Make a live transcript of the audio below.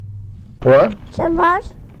What?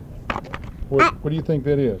 Suppose. What do you think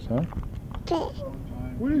that is, huh? Okay.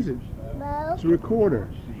 What is it? It's a recorder.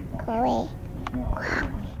 Corey.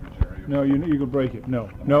 No, you're going to break it. No,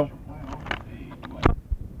 no.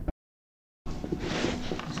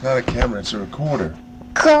 It's not a camera, it's a recorder.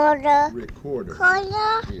 Quarter. Recorder. Quarter.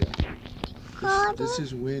 Yeah. Quarter. This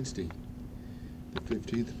is Wednesday, the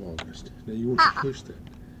 15th of August. Now you want to push that.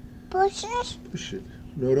 Pushes. Push it.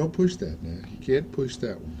 No, don't push that now. You can't push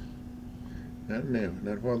that one. Not now.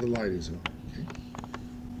 Not while the light is on. Okay?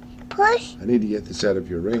 Push. I need to get this out of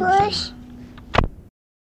your ring. Push.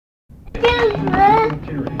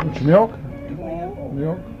 What's milk?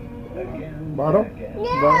 Milk? Bottle?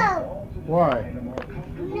 No. Why?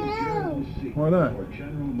 No. Why not?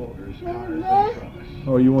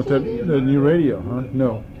 Oh, you want that new radio, huh?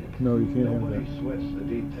 No. No, you can't have that.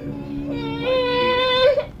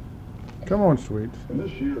 Come on, sweet. In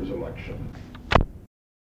this year's election.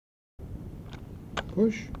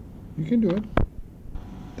 Push. You can do it.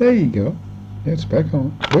 There you go. It's back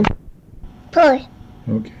on. Push. Push.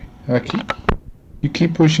 Okay. You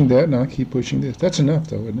keep pushing that, and I'll keep pushing this. That's enough,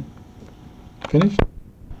 though, isn't it? Finished?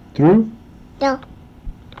 Through? No.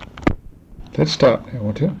 Let's stop now,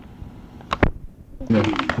 won't you? No.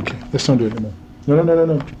 Okay. Let's don't do it anymore.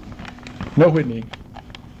 No. No, Whitney.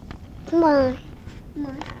 Come on. Come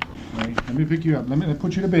on. All right, let me pick you up. Let me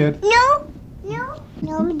put you to bed. No. No.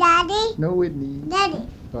 No, Daddy. No, Whitney. Daddy.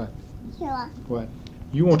 What? Sure. What?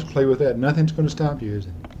 You want to play with that. Nothing's going to stop you, is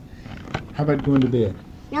it? How about going to bed?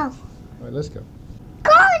 No. All right, let's go.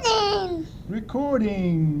 Golden.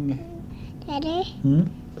 Recording. Daddy.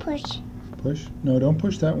 Push. Push? No, don't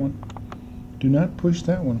push that one. Do not push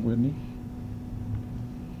that one, Whitney.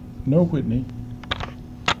 No, Whitney.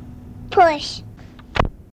 Push.